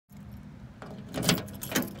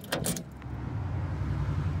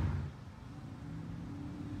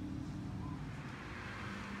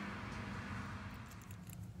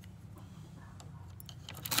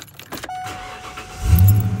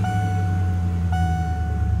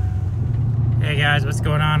Hey guys, what's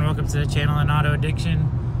going on? Welcome to the channel on auto addiction.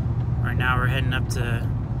 Right now we're heading up to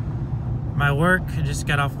my work. I just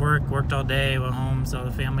got off work, worked all day, went home, saw the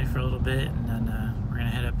family for a little bit, and then we're gonna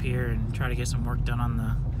head up here and try to get some work done on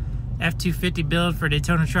the F250 build for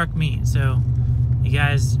Daytona truck meet. So you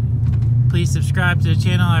guys, please subscribe to the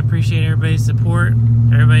channel. I appreciate everybody's support.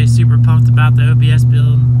 Everybody's super pumped about the OBS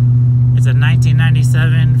build. It's a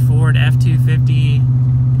 1997 Ford F250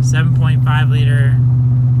 7.5 liter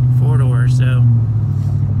four-door. So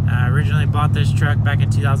I originally bought this truck back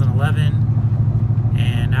in 2011,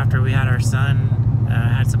 and after we had our son,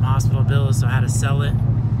 had some hospital bills, so I had to sell it.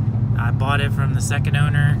 I bought it from the second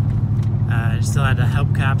owner. It still had the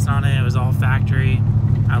hubcaps on it. It was all factory.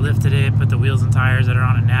 I lifted it, put the wheels and tires that are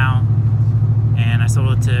on it now, and I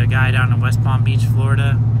sold it to a guy down in West Palm Beach,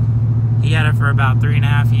 Florida. He had it for about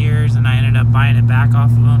 3.5 years, and I ended up buying it back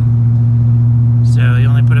off of him. So he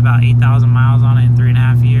only put about 8,000 miles on it in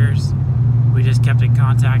 3.5 years. We just kept in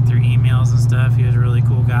contact through emails and stuff. He was a really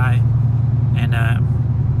cool guy. And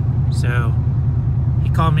so he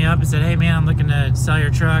called me up and said, hey man, I'm looking to sell your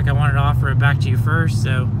truck. I wanted to offer it back to you first.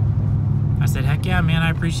 So I said, heck yeah, man, I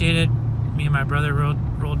appreciate it. Me and my brother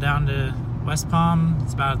rolled down to West Palm.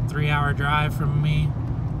 It's about a 3-hour drive from me.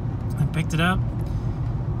 I picked it up.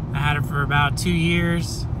 I had it for about 2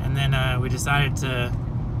 years, and then we decided to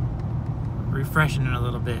refreshen it a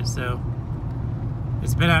little bit. So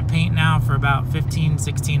it's been at paint now for about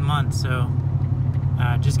 15-16 months. So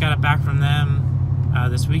just got it back from them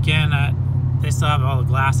this weekend. They still have all the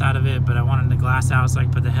glass out of it, but I wanted the glass out so I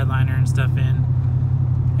could put the headliner and stuff in.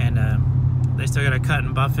 And they still got to cut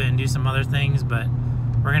and buff it and do some other things, but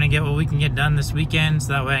we're gonna get what we can get done this weekend, so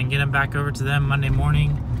that way I can get them back over to them Monday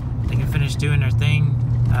morning. They can finish doing their thing.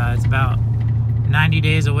 It's about 90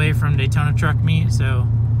 days away from Daytona truck meet, so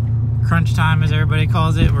crunch time, as everybody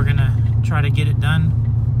calls it. We're gonna try to get it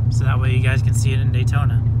done, so that way you guys can see it in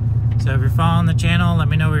Daytona. So if you're following the channel, let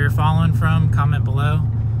me know where you're following from. Comment below,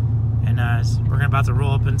 and we're about to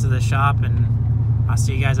roll up into the shop, and I'll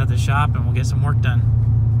see you guys at the shop, and we'll get some work done.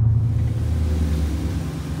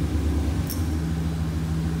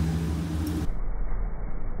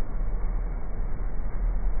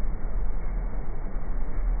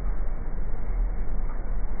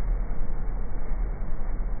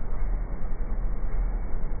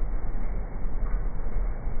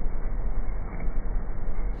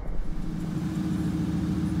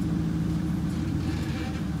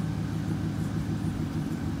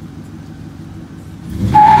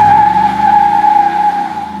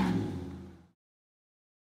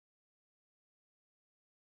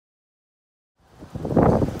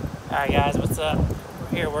 Alright guys, what's up?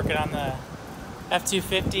 We're here working on the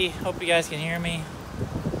F250. Hope you guys can hear me.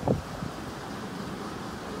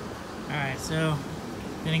 Alright, so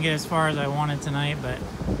didn't get as far as I wanted tonight, but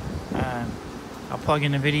I'll plug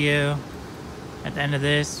in the video at the end of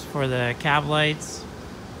this for the cab lights.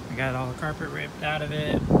 I got all the carpet ripped out of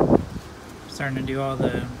it. Starting to do all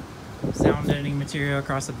the sound deadening material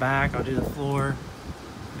across the back. I'll do the floor.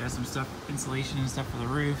 Got some stuff, insulation and stuff for the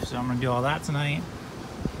roof, so I'm gonna do all that tonight.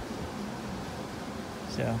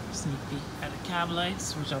 So, sneak peek at the cab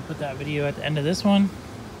lights, which I'll put that video at the end of this one.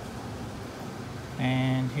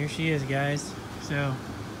 And here she is, guys. So,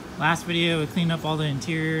 last video we cleaned up all the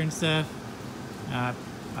interior and stuff. I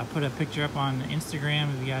put a picture up on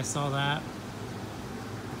Instagram if you guys saw that.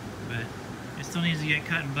 But it still needs to get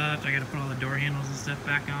cut and buffed. I gotta put all the door handles and stuff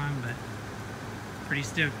back on, but pretty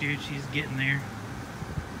stoked, dude. She's getting there.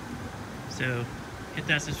 So, hit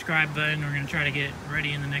that subscribe button. We're gonna try to get it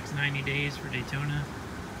ready in the next 90 days for Daytona.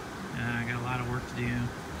 I got a lot of work to do.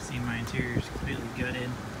 See, my interior is completely gutted.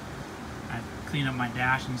 I cleaned up my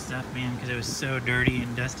dash and stuff, man, because it was so dirty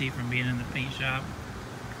and dusty from being in the paint shop.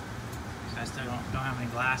 So I still don't have any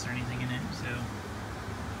glass or anything in it. So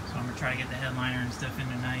I'm gonna try to get the headliner and stuff in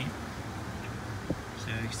tonight. So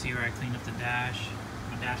you can see where I cleaned up the dash.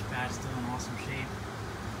 My dash pad's still in awesome shape.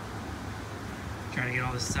 Try to get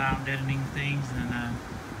all the sound deadening things, and then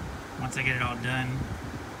once I get it all done,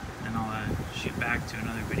 then I'll shoot back to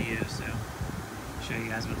another video, so show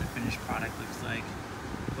you guys what the finished product looks like.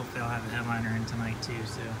 Hopefully I'll have the headliner in tonight too.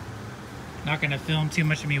 So not gonna film too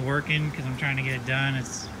much of me working because I'm trying to get it done.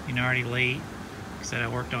 It's, you know, already late. Like I said, I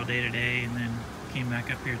worked all day today and then came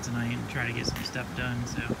back up here tonight and try to get some stuff done.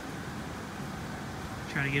 So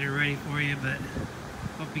try to get it ready for you, but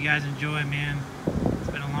hope you guys enjoy, man.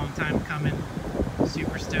 It's been a long time coming.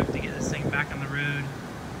 Super stoked to get this thing back on the road.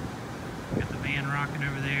 Got the van rocking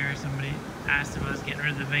over there. Somebody asked if I was getting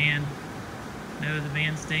rid of the van. No, the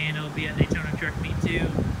van's staying. It'll be at Daytona Truck Meet 2.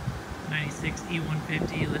 96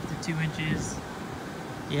 E150, lifted 2 inches.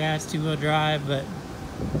 Yeah, it's 2-wheel drive, but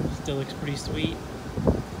Still looks pretty sweet.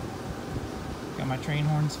 Got my train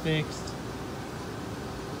horns fixed.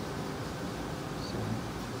 So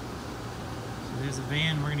there's the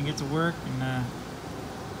van. We're gonna get to work and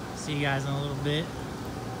see you guys in a little bit.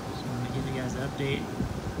 Just wanted to give you guys an update.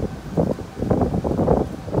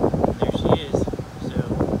 There she is. So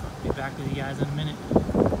I'll be back with you guys in a minute.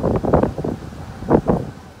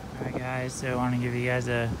 Alright guys, so I want to give you guys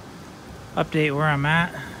a update where I'm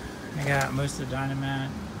at. I got most of the Dynamat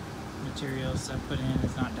materials I put in.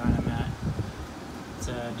 It's not Dynamat. It's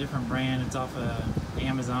a different brand. It's off of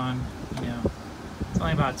Amazon. You know, it's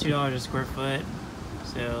only about $2 a square foot,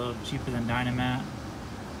 so a little cheaper than Dynamat.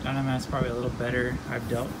 Dynamat's probably a little better. I've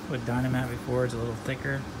dealt with Dynamat before. It's a little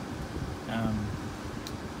thicker.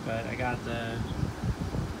 But I got the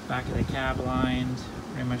back of the cab lined,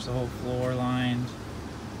 pretty much the whole floor lined,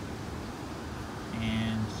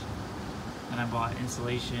 and then I bought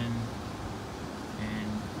insulation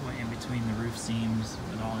and went in between the roof seams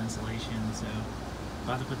with all insulation. So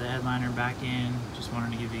about to put the headliner back in. Just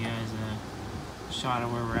wanted to give you guys a shot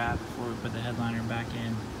of where we're at before we put the headliner back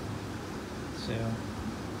in. So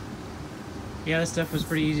yeah, this stuff was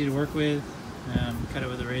pretty easy to work with. Cut it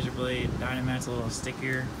with a razor blade. Dynamat's a little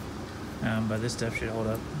stickier, but this stuff should hold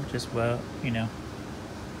up just well. You know,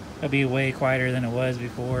 it'll be way quieter than it was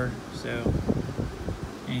before. So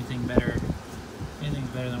anything's better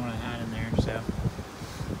than what I had in there. So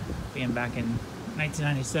being back in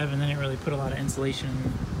 1997, they didn't really put a lot of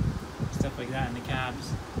insulation, stuff like that in the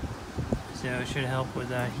cabs. So it should help with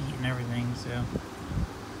heat and everything. So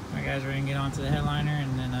alright guys, we're gonna get onto the headliner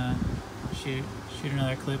and then shoot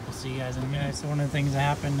another clip. We'll see you guys in a minute. So one of the things that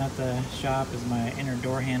happened at the shop is my inner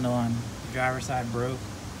door handle on the driver's side broke.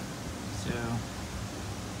 So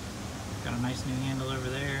got a nice new handle over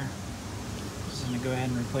there. Just gonna go ahead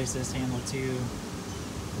and replace this handle too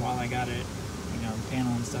while I got it, you know, the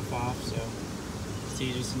panel and stuff off. So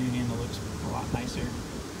see, just a new handle looks a lot nicer.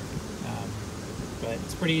 But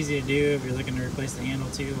it's pretty easy to do if you're looking to replace the handle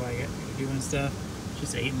too while you're doing stuff.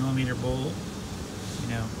 Just an 8mm bolt.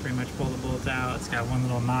 You know, pretty much pull the bolt out. It's got one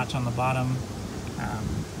little notch on the bottom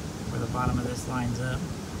where the bottom of this lines up.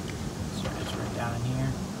 So it's right down in here.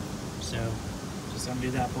 So just undo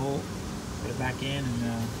that bolt, put it back in,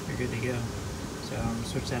 and you're good to go. So I'm gonna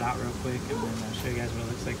switch that out real quick and then I'll show you guys what it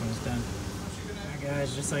looks like when it's done. Alright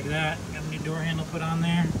guys, just like that, got a new door handle put on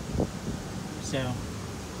there. So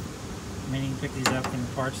I mean, you can pick these up from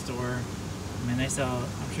the parts store. I mean, I'm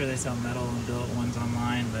sure they sell metal and billet ones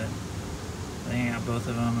online, but I think I got both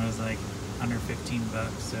of them. It was like under 15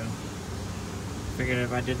 bucks. So figured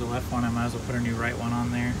if I did the left one, I might as well put a new right one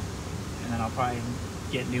on there. And then I'll probably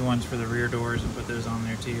get new ones for the rear doors and put those on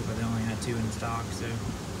there too, but they only had 2 in stock. So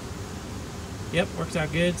yep, works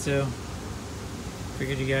out good. So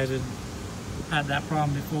figured you guys would had that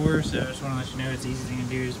problem before, so I just want to let you know it's the easiest thing to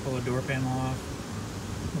do is pull a door panel off,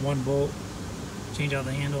 one bolt, change out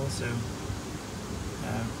the handle. So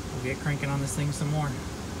we'll get cranking on this thing some more.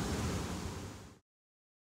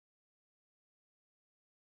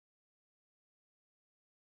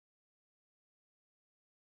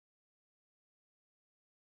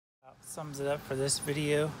 Sums it up for this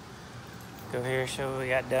video. Go here, show what we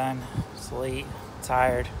got done. It's late,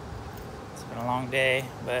 tired. It's been a long day,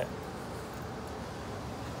 but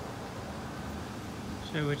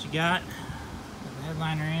show what you got. Put the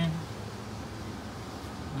headliner in.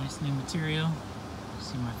 Nice new material.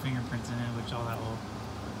 See my fingerprints in it, which all that will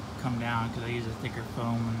come down because I use a thicker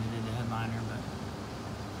foam when I did the headliner. But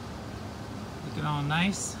looking all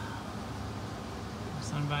nice.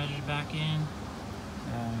 Sun visors back in.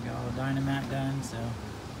 Got all the Dynamat done. So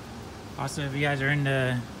also, if you guys are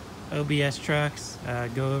into OBS trucks,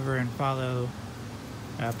 go over and follow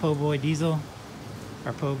Po Boy Diesel.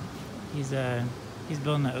 Or Po, he's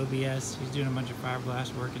building the OBS. He's doing a bunch of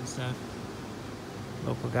fiberglass work and stuff.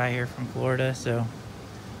 Local guy here from Florida. So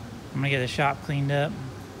I'm gonna get the shop cleaned up.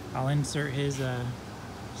 I'll insert his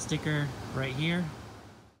sticker right here.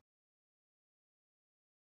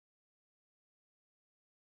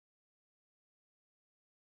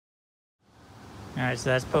 Alright, so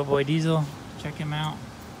that's Po Boy Diesel. Check him out.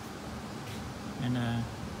 And let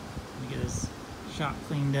me get his shop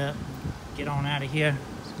cleaned up. Get on out of here.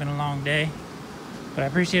 It's been a long day. But I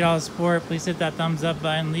appreciate all the support. Please hit that thumbs up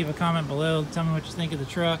button. Leave a comment below. Tell me what you think of the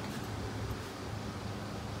truck.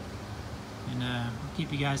 And I'll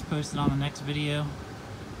keep you guys posted on the next video.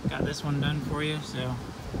 Got this one done for you. So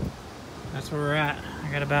that's where we're at.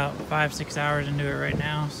 I got about 5-6 hours into it right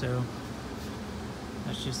now. So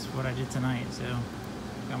that's just what I did tonight. So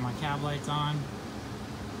got my cab lights on.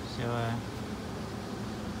 So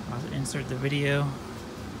I'll insert the video,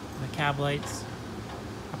 the cab lights.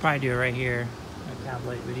 I probably do it right here, a cab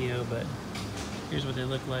light video, but here's what they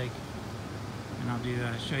look like. And I'll do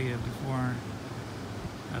show you before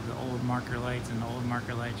of the old marker lights and the old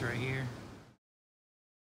marker lights right here.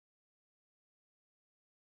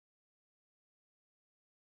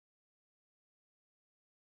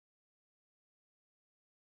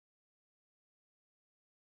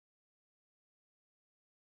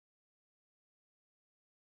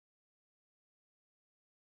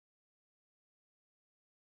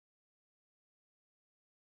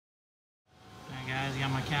 Alright guys,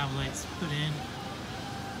 got my cab lights put in.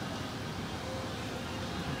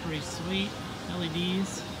 They're pretty sweet.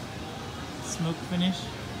 LEDs. Smoke finish.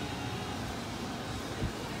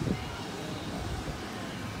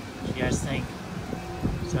 What do you guys think?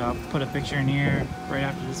 So I'll put a picture in here right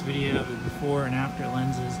after this video of the before and after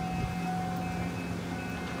lenses.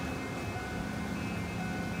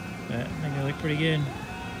 But I think they look pretty good.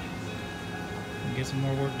 I'll get some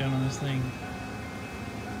more work done on this thing.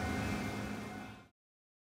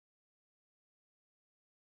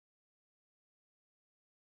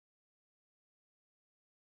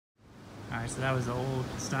 Alright, so that was the old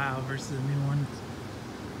style versus the new one.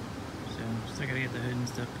 So still gotta get the hood and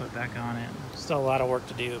stuff put back on it. Still a lot of work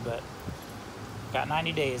to do, but got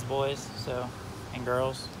 90 days, boys, so, and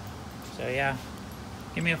girls. So yeah,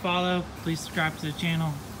 give me a follow. Please subscribe to the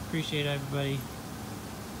channel. Appreciate everybody.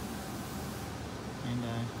 And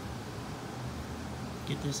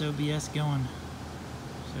get this OBS going.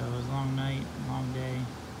 So it was a long night, long day,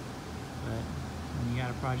 but when you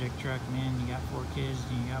got a project truck, man, you got 4 kids,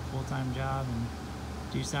 and you got a full-time job and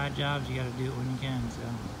 2 side jobs, you got to do it when you can. So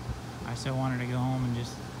I still wanted to go home and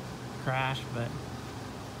just crash, but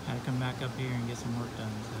had to come back up here and get some work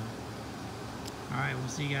done. So alright, we'll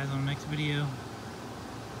see you guys on the next video.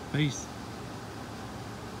 Peace.